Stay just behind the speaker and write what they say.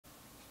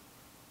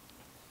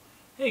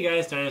Hey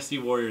guys, Dynasty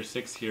Warrior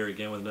 6 here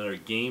again with another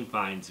Game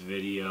Finds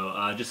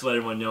video. Just to let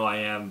everyone know I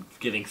am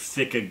getting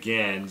sick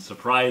again,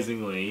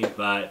 surprisingly,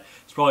 but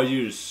it's probably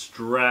due to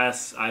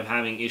stress. I'm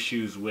having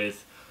issues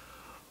with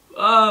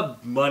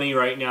money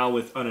right now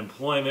with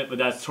unemployment, but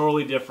that's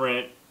totally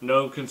different.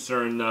 No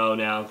concern though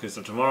now, because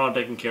tomorrow I'm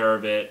taking care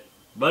of it.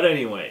 But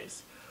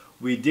anyways,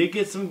 we did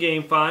get some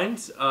game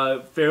finds,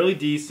 fairly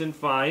decent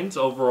finds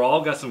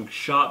overall. Got some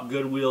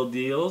Goodwill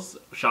deals,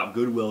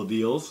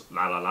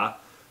 la la la.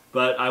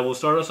 But I will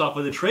start us off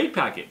with a trade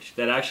package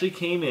that actually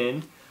came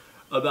in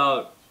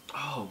about,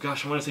 oh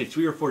gosh, I want to say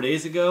 3 or 4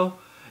 days ago.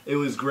 It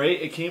was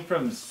great. It came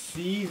from let me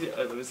see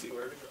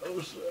where it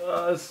goes.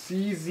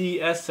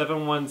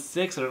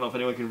 CZS716. I don't know if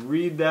anyone can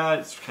read that.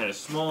 It's kind of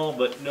small,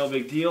 but no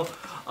big deal. He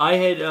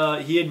had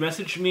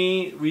messaged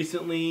me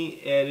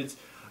recently, and it's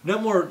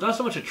not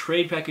so much a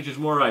trade package. It's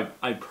more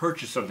I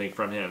purchased something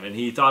from him, and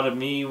he thought of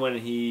me when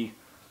he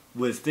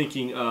was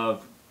thinking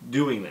of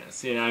doing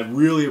this, and I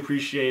really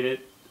appreciate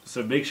it.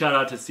 So big shout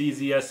out to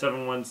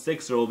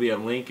CZS716. There will be a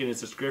link in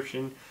his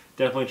description.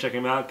 Definitely check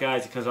him out,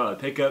 guys. He comes out with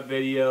pickup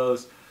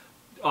videos,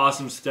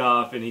 awesome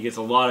stuff, and he gets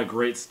a lot of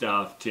great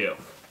stuff too.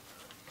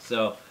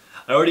 So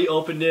I already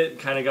opened it,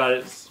 kind of got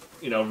it,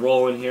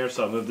 rolling here.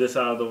 So I'll move this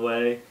out of the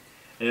way,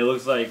 and it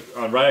looks like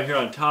right here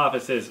on top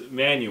it says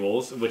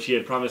manuals, which he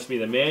had promised me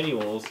the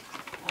manuals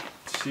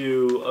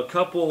to a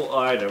couple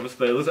items.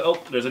 But it looks, oh,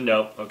 there's a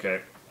note.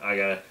 Okay, I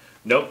got a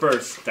note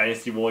first.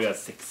 Dynasty Warrior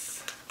 6.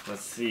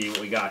 Let's see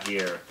what we got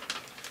here.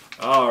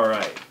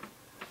 Alright.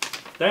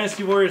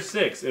 Dynasty Warrior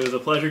 6. It was a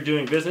pleasure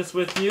doing business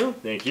with you.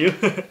 Thank you.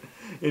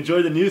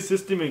 Enjoy the new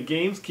system and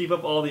games. Keep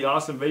up all the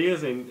awesome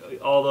videos and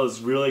all those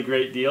really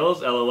great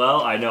deals.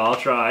 LOL. I know, I'll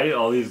try.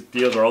 All these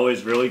deals are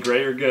always really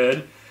great or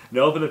good.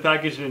 Now open the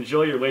package and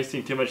enjoy. You're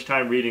wasting too much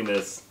time reading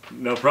this.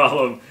 No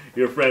problem.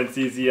 Your friend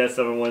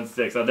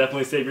CZS716. I'll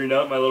definitely save your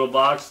note in my little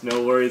box.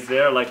 No worries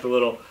there. I like the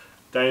little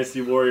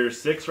Dynasty Warrior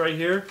 6 right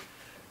here.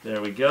 There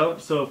we go.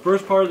 So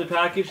first part of the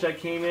package that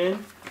came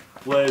in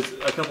was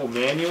a couple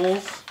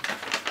manuals.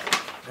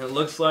 It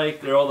looks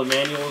like they're all the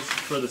manuals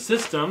for the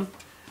system.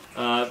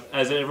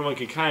 As everyone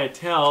can kind of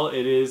tell,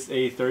 it is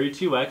a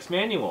 32X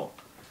manual.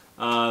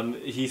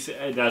 He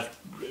said that's,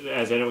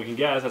 as anyone can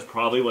guess, that's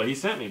probably what he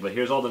sent me. But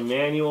here's all the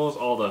manuals,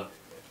 all the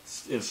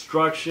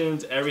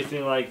instructions,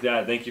 everything like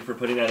that. Thank you for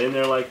putting that in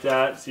there like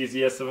that,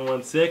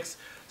 CZS716.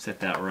 Set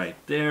that right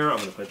there. I'm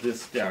going to put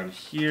this down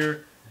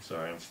here.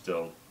 Sorry, I'm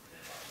still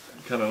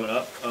coming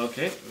up.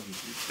 Okay,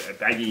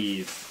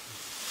 baggies.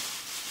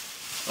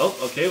 Oh,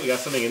 okay, we got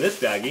something in this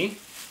baggie.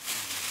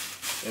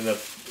 And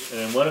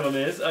one of them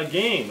is a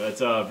game.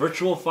 It's a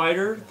Virtual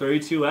Fighter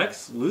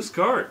 32X loose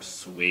cards.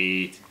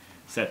 Sweet.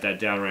 Set that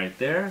down right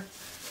there.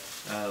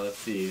 Let's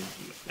see.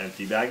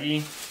 Empty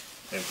baggie.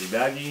 Empty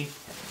baggie.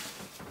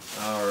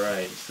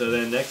 Alright, so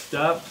then next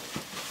up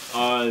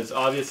is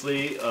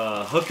obviously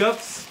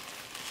hookups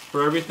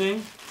for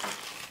everything.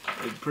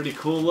 It's pretty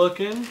cool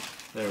looking.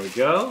 There we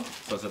go.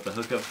 So I'll set the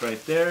hookups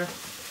right there.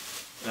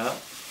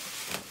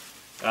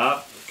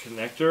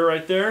 Connector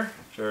right there.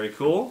 Very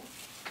cool.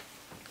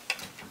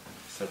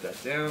 Set that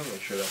down.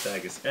 Make sure that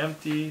bag is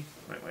empty.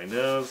 Wipe my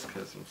nose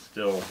because I'm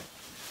still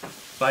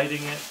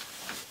fighting it.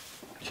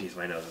 Jeez,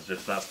 my nose is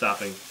just not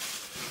stopping.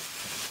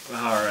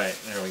 Alright,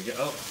 there we go.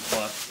 Oh,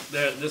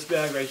 this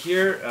bag right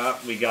here.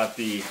 We got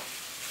the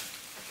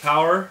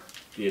power,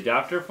 the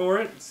adapter for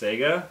it.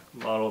 Sega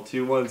model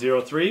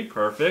 2103.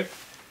 Perfect.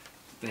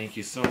 Thank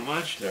you so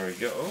much. There we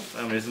go.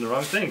 I'm using the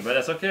wrong thing, but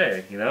that's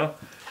okay,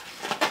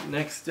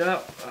 Next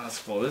up, let's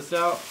pull this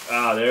out.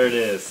 There it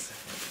is.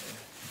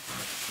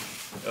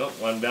 Oh,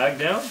 one bag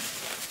down.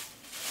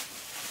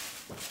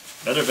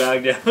 Another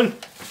bag down.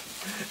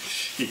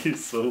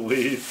 Jeez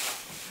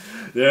Louise.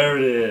 There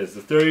it is,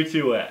 the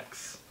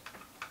 32X.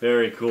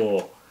 Very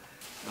cool.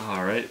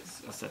 Alright,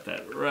 I'll set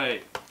that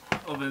right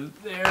over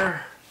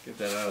there. Get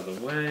that out of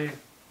the way.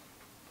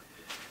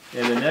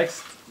 And the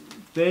next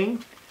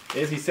thing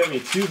is he sent me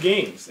 2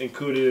 games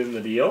included in the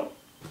deal.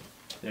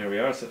 There we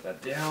are, set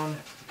that down.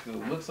 It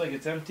looks like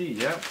it's empty,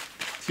 yep.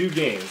 2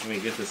 games. Let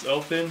me get this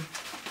open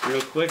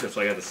real quick. That's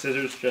why I got the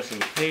scissors just in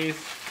case.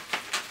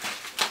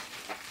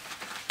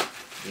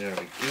 There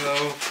we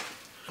go.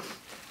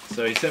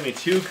 So he sent me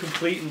 2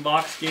 complete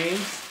in-box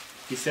games.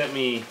 He sent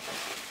me,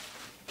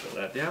 put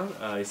that down,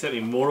 he sent me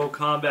Mortal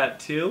Kombat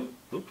 2.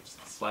 Oops,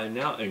 sliding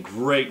out. In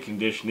great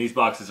condition. These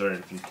boxes are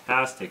in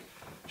fantastic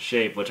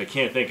shape, which I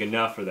can't thank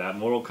enough for that.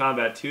 Mortal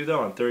Kombat 2 though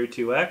on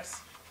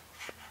 32X.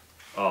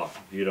 Oh,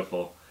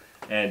 beautiful.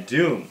 And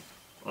Doom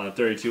on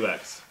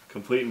 32X.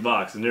 Complete in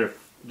box. And they're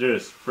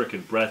just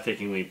freaking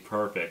breathtakingly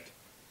perfect.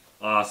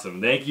 Awesome.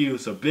 Thank you.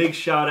 So big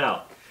shout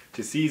out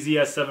to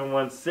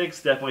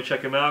CZS716. Definitely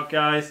check him out,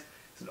 guys.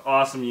 He's an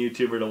awesome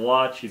YouTuber to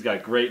watch. He's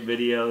got great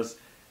videos.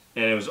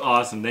 And it was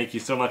awesome. Thank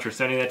you so much for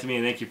sending that to me,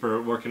 and thank you for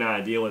working out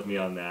a deal with me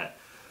on that.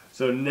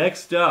 So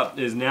next up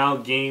is now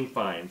game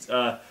finds.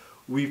 I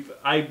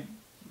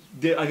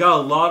got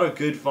a lot of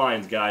good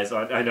finds, guys.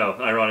 I know,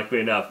 ironically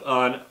enough,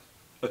 on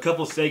a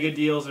couple Sega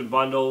deals and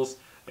bundles,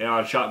 and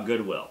on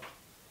Goodwill.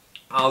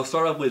 I'll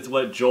start off with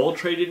what Joel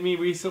traded me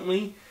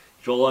recently.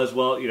 Joel as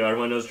well, you know,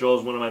 everyone knows Joel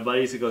is one of my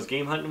buddies who goes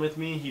game hunting with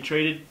me. He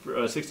traded for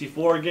a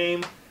 64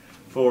 game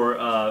for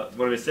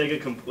one of his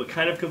Sega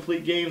kind of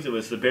complete games. It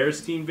was the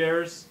Bears Team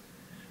Bears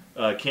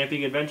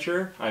Camping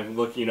Adventure. I'm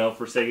looking, you know,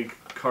 for Sega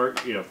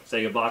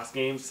Sega box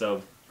games,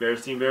 so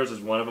Bears Team Bears is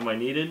one of them I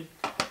needed.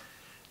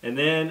 And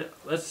then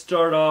let's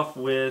start off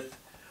with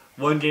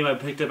one game I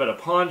picked up at a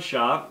pawn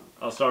shop.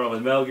 I'll start off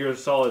with Metal Gear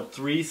Solid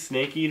 3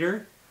 Snake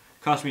Eater.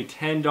 Cost me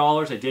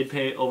 $10. I did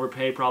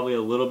overpay probably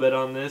a little bit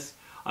on this.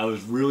 I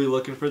was really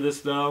looking for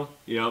this though.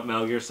 You know,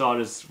 Metal Gear Solid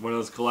is one of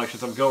those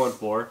collections I'm going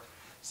for.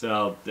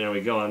 So there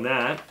we go on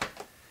that.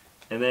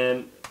 And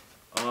then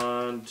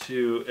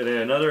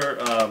another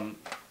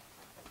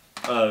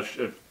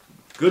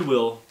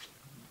Goodwill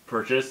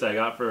purchase I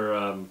got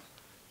for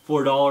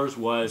 $4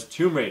 was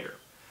Tomb Raider.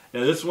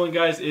 Now this one,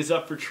 guys, is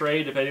up for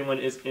trade if anyone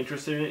is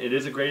interested in it. It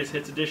is a greatest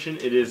hits edition.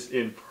 It is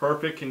in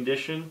perfect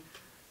condition.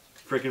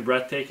 Freaking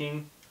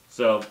breathtaking.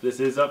 So this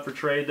is up for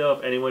trade though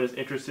if anyone is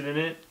interested in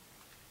it.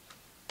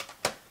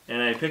 And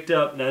I picked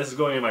up, now this is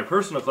going in my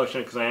personal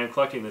collection because I am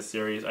collecting this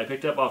series, I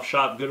picked up off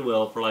Shop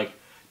Goodwill for like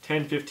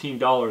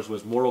 $10-15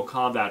 was Mortal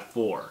Kombat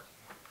 4.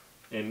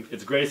 And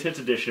it's greatest hits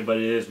edition, but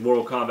it is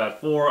Mortal Kombat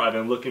 4. I've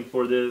been looking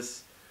for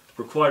this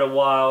for quite a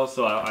while,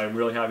 so I'm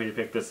really happy to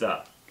pick this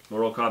up.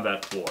 Mortal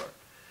Kombat 4.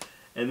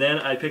 And then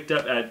I picked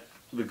up at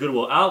the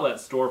Goodwill outlet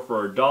store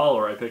for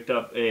 $1, I picked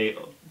up a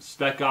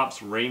Spec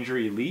Ops Ranger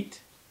Elite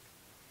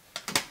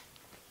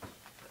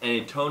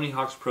and a Tony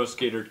Hawk's Pro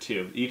Skater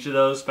 2. Each of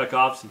those, Spec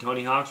Ops and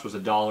Tony Hawk's, was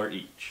 $1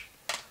 each,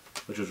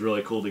 which was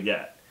really cool to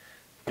get.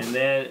 And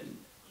then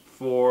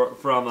from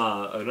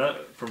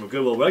a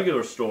Goodwill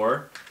regular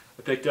store,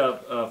 I picked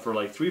up for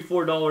like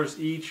 $3-4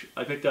 each.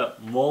 I picked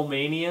up Mole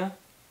Mania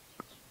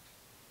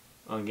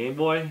on Game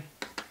Boy,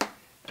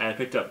 and I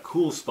picked up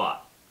Cool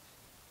Spot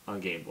on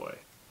Game Boy.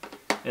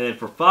 And then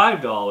for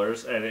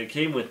 $5, and it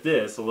came with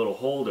this, a little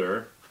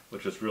holder,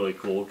 which was really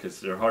cool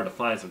because they're hard to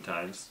find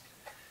sometimes.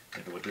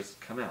 If it would just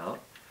come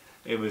out.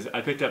 I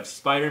picked up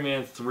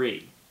Spider-Man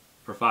 3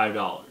 for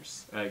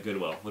 $5 at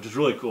Goodwill, which is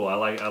really cool. I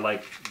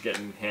like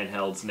getting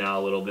handhelds now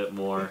a little bit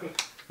more.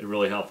 It's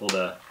really helpful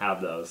to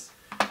have those.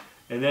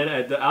 And then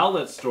at the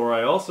outlet store,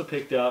 I also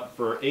picked up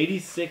for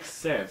 86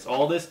 cents.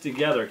 All this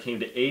together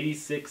came to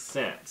 86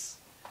 cents.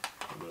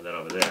 I'll move that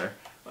over there.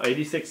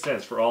 86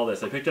 cents for all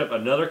this. I picked up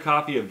another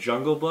copy of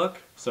Jungle Book.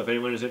 So if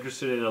anyone is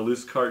interested in a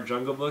loose cart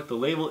Jungle Book, the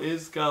label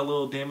is got a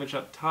little damage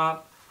up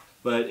top.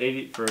 But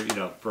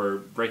for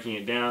breaking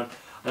it down.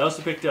 I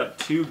also picked up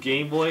 2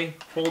 Game Boy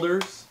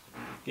holders,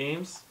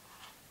 games.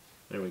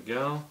 There we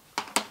go.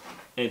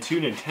 And 2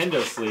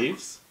 Nintendo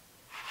sleeves.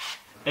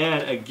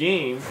 And a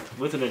game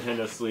with a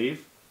Nintendo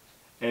sleeve.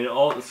 And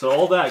all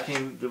that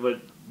came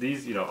with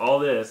these, all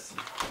this,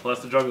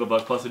 plus the Jungle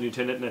Book, plus the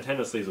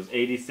Nintendo sleeves was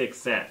 86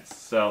 cents.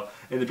 So,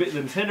 and the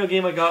Nintendo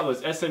game I got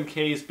was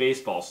SMK's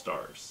Baseball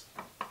Stars.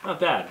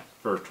 Not bad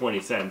for 20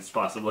 cents,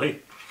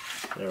 possibly.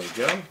 There we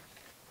go.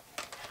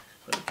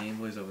 Put the Game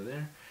Boys over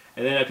there.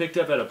 And then I picked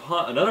up at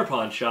another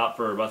pawn shop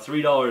for about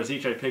 $3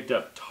 each. I picked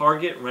up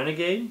Target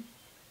Renegade.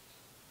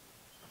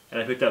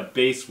 And I picked up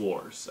Base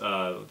Wars.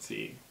 Let's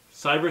see.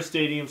 Cyber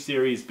Stadium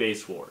Series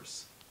Base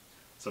Wars.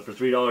 So for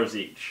 $3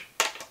 each.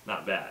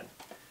 Not bad.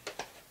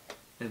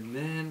 And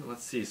then,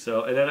 let's see.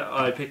 And then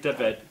I picked up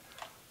at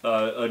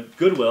a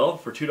Goodwill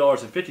for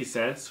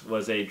 $2.50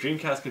 was a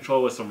Dreamcast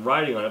controller with some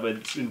writing on it. But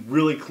it's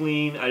really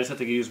clean. I just have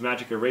to use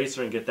Magic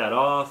Eraser and get that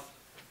off.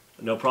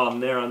 No problem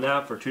there on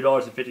that. For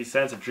 $2.50,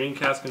 a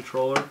Dreamcast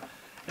controller.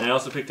 And I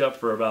also picked up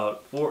for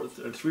about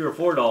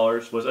 $3 or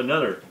 $4 was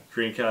another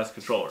Dreamcast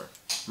controller.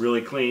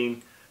 Really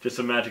clean. Just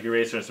some Magic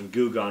Eraser and some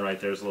Goo Gone right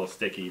there. It's a little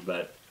sticky,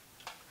 but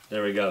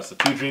there we go. So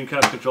 2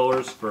 Dreamcast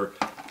controllers for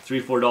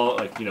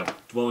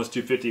 $3-4. One was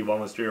 $2.50,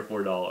 one was $3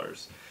 or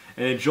 $4.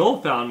 And then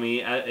Joel found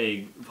me at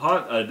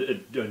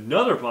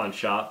another pawn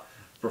shop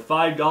for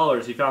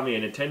 $5. He found me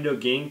a Nintendo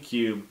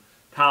GameCube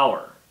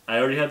Power. I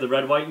already had the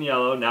red, white, and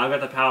yellow. Now I've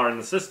got the power in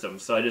the system.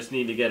 So I just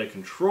need to get a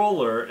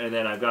controller, and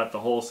then I've got the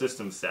whole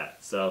system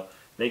set. So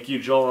thank you,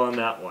 Joel, on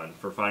that one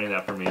for finding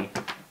that for me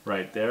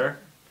right there.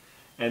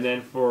 And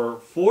then for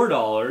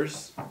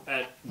 $4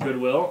 at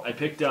Goodwill, I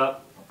picked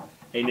up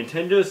a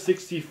Nintendo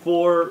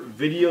 64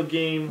 video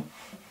game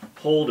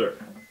holder,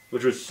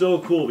 which was so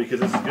cool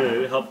because it's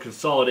going to help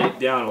consolidate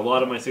down a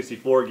lot of my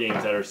 64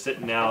 games that are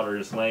sitting out or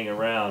just laying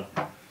around.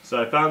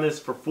 So I found this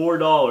for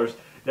 $4.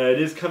 Now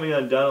it is coming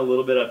undone a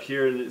little bit up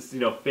here, and it's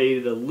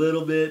faded a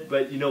little bit,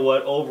 but you know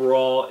what?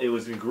 Overall, it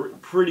was in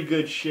pretty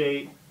good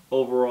shape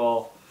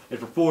overall, and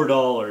for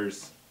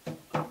 $4,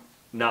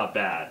 not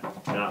bad,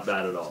 not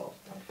bad at all.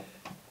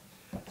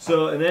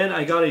 So, and then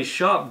I got a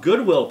Shop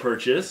Goodwill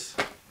purchase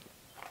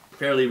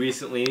fairly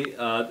recently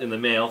in the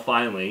mail.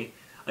 Finally,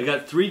 I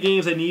got 3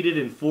 games I needed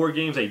and 4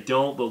 games I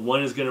don't, but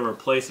one is going to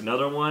replace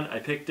another one. I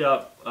picked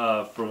up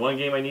for one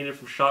game I needed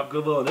from Shop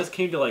Goodwill, and this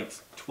came to like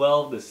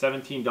 $12 to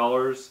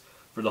 $17.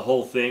 For the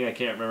whole thing. I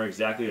can't remember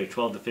exactly, like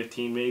 12 to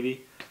 15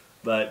 maybe.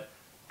 But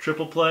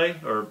Triple Play,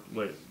 or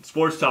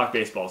Sports Talk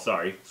Baseball,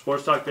 sorry.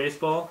 Sports Talk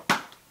Baseball,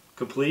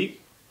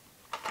 complete.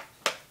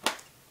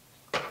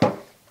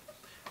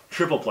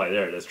 Triple Play,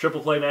 there it is.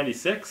 Triple Play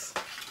 96.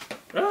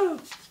 Oh,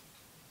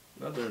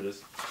 there it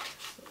is.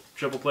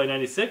 Triple Play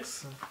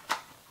 96.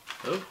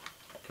 Oh,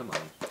 come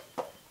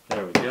on.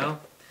 There we go.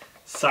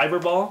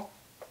 Cyberball.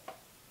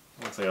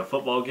 Looks like a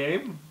football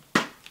game.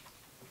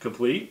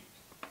 Complete.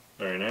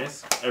 Very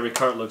nice. Every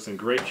cart looks in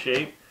great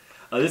shape.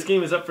 This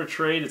game is up for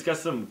trade. It's got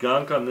some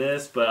gunk on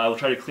this, but I will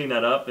try to clean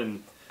that up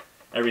and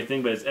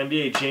everything. But it's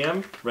NBA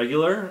Jam,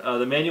 regular.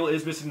 The manual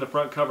is missing the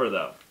front cover,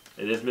 though.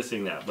 It is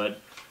missing that. But,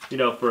 you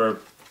know, for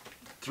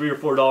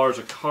 $3 or $4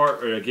 a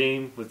cart or a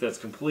game that's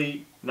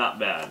complete, not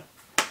bad.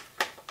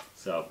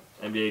 So,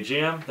 NBA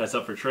Jam, that's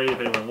up for trade if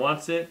anyone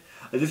wants it.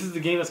 This is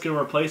the game that's going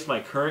to replace my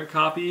current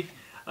copy.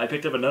 I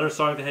picked up another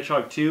Sonic the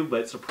Hedgehog 2,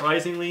 but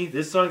surprisingly,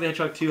 this Sonic the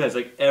Hedgehog 2 has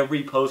like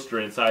every poster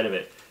inside of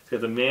it. It's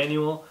got the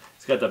manual,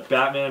 it's got the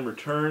Batman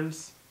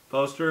Returns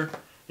poster,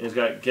 and it's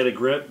got Get a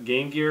Grip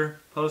Game Gear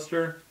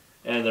poster,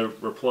 and the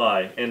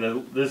Reply.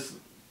 And this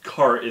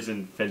cart is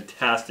in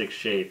fantastic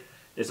shape.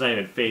 It's not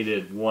even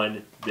faded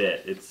one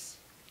bit. It's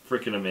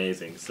freaking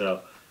amazing.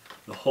 So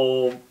this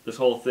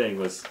whole thing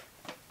was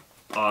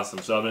awesome.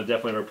 So I'm going to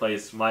definitely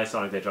replace my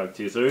Sonic the Hedgehog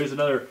 2. So there's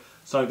another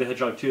Sonic the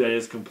Hedgehog 2 that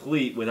is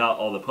complete without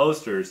all the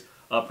posters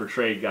up for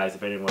trade, guys,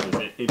 if anyone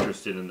is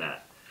interested in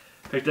that.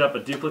 Picked up a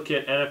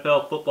duplicate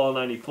NFL Football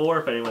 94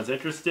 if anyone's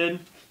interested.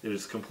 It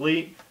is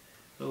complete.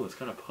 Oh, it's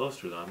got a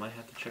poster though. I might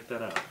have to check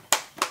that out.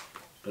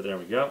 But there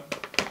we go.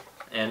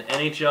 And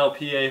NHL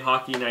PA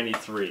Hockey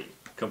 93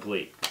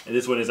 complete. And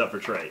this one is up for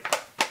trade.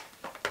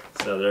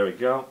 So there we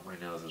go.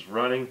 Right now this is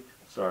running.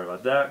 Sorry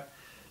about that.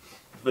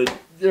 But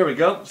there we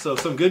go. So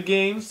some good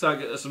games.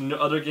 Some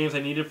other games I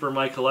needed for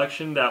my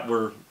collection that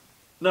were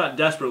not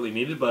desperately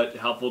needed, but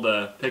helpful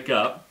to pick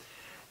up.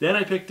 Then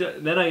I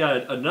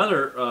got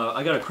another.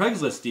 I got a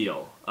Craigslist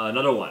deal.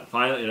 Another one.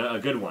 Finally, a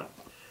good one.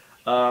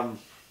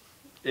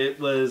 It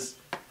was.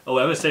 Oh,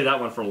 I'm gonna save that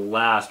one for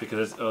last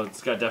because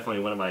it's got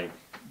definitely one of my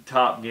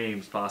top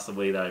games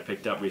possibly that I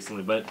picked up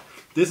recently. But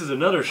this is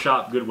another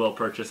shop Goodwill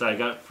purchase I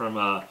got from.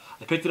 I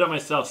picked it up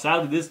myself.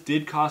 Sadly, this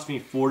did cost me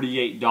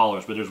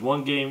 $48, but there's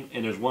one game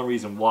and there's one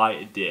reason why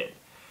it did.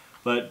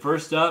 But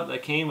first up,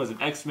 that came was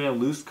an X-Men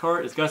loose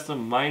cart. It's got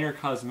some minor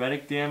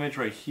cosmetic damage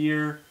right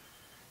here.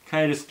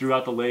 Kind of just threw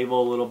out the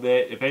label a little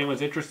bit. If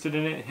anyone's interested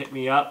in it, hit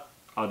me up.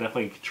 I'll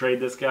definitely trade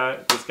this guy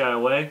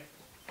away.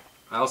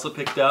 I also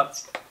picked up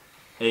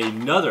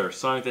another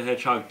Sonic the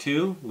Hedgehog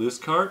 2 loose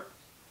cart.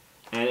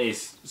 And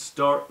this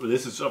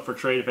is up for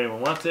trade if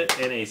anyone wants it,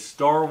 and a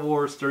Star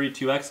Wars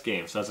 32X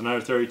game. So that's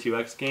another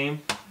 32X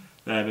game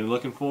that I've been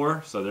looking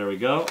for. So there we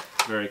go.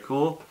 Very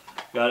cool.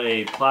 Got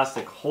a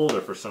plastic holder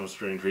for some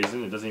strange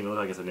reason. It doesn't even look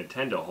like it's a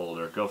Nintendo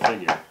holder. Go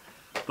figure.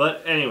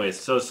 But anyways,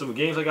 so some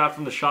games I got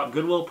from the shop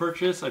Goodwill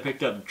purchase. I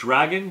picked up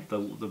Dragon, the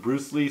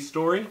Bruce Lee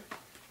story.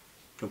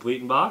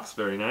 Complete in box.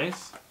 Very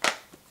nice.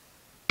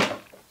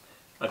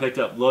 I picked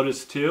up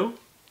Lotus 2.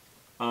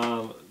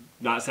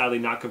 Sadly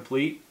not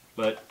complete,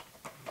 but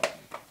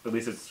at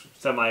least it's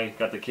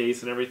got the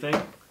case and everything.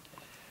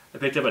 I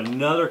picked up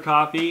another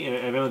copy, and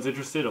if anyone's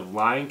interested, of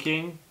Lion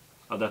King.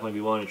 I'll definitely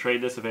be willing to trade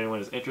this if anyone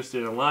is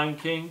interested in Lion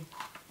King.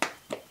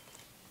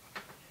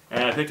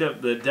 And I picked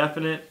up the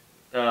definite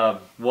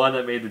one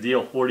that made the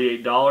deal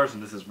 $48,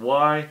 and this is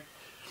why.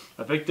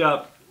 I picked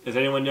up, as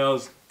anyone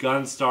knows,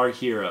 Gunstar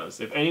Heroes.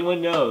 If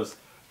anyone knows,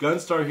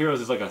 Gunstar Heroes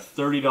is like a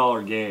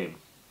 $30 game.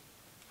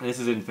 And this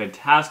is in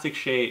fantastic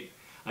shape.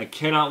 I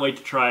cannot wait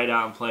to try it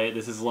out and play it.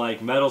 This is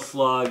like Metal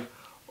Slug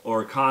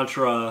or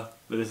Contra,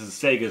 but this is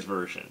Sega's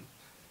version.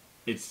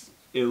 It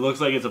looks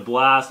like it's a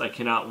blast. I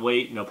cannot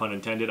wait, no pun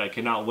intended. I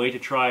cannot wait to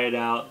try it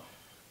out.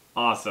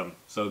 Awesome.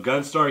 So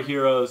Gunstar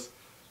Heroes,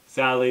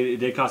 sadly, it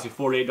did cost me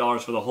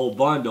 $48 for the whole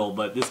bundle,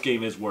 but this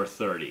game is worth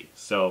 $30.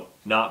 So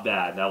not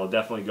bad. That will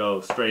definitely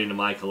go straight into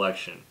my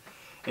collection.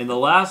 And the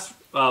last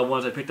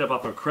ones I picked up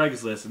off of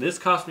Craigslist, and this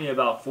cost me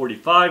about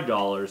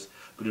 $45,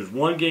 but there's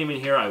one game in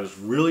here I was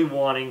really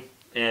wanting,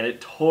 and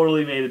it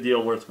totally made the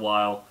deal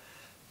worthwhile,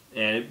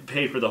 and it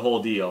paid for the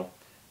whole deal.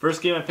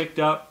 First game I picked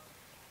up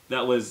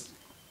that was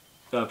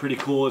pretty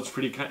cool. It's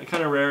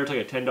kind of rare. It's like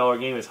a $10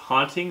 game. It's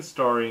Haunting,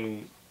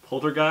 starring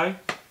Poltergeist.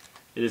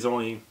 It is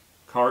only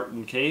cart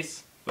and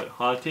case, but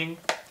Haunting.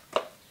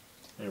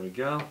 There we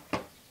go.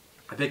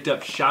 I picked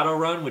up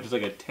Shadowrun, which is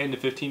like a $10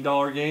 to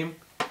 $15 game,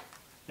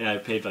 and I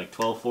paid like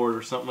 $12 for it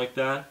or something like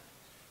that.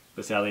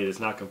 But sadly, it is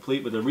not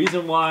complete. But the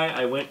reason why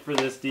I went for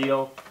this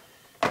deal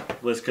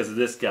was because of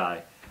this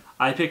guy.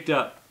 I picked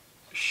up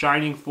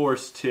Shining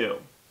Force 2.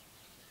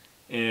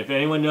 And if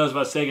anyone knows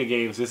about Sega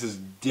games, this is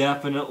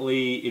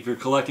definitely, if you're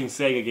collecting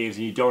Sega games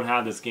and you don't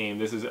have this game,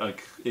 this is an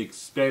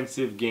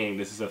expensive game.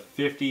 This is a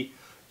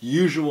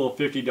usual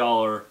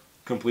 $50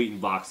 complete in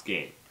box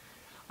game.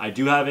 I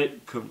do have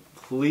it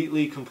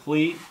completely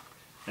complete.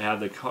 I have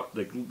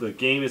the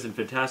game is in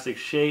fantastic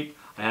shape.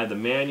 I have the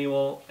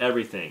manual,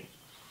 everything.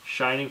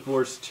 Shining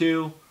Force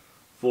 2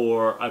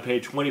 I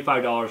paid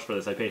 $25 for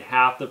this. I paid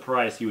half the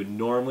price you would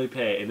normally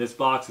pay, and this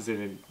box is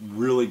in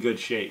really good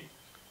shape,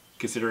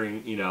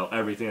 considering, you know,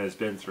 everything that it's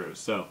been through.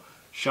 So,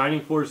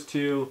 Shining Force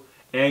 2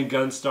 and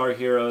Gunstar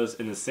Heroes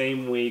in the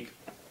same week.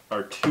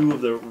 are 2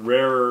 of the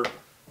rarer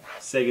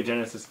Sega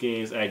Genesis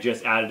games, and I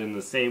just added in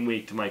the same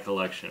week to my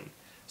collection.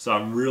 So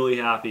I'm really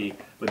happy,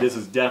 but this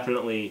is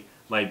definitely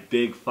my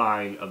big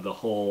find of the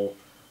whole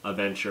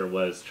adventure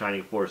was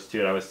Shining Force 2.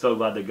 And I was so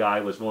glad the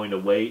guy was willing to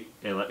wait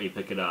and let me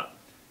pick it up.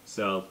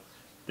 So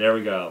there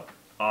we go.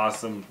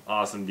 Awesome,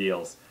 awesome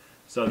deals.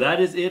 So that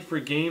is it for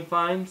game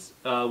finds.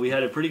 We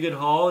had a pretty good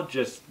haul,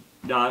 just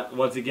not,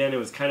 once again, it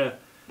was kind of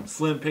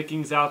slim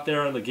pickings out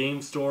there on the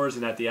game stores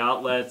and at the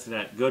outlets and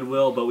at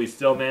Goodwill, but we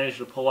still managed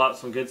to pull out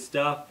some good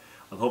stuff.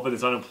 I'm hoping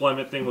this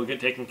unemployment thing will get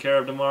taken care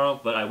of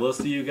tomorrow, but I will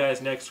see you guys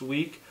next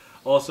week.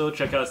 Also,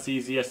 check out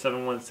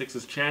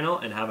CZS716's channel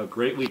and have a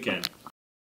great weekend.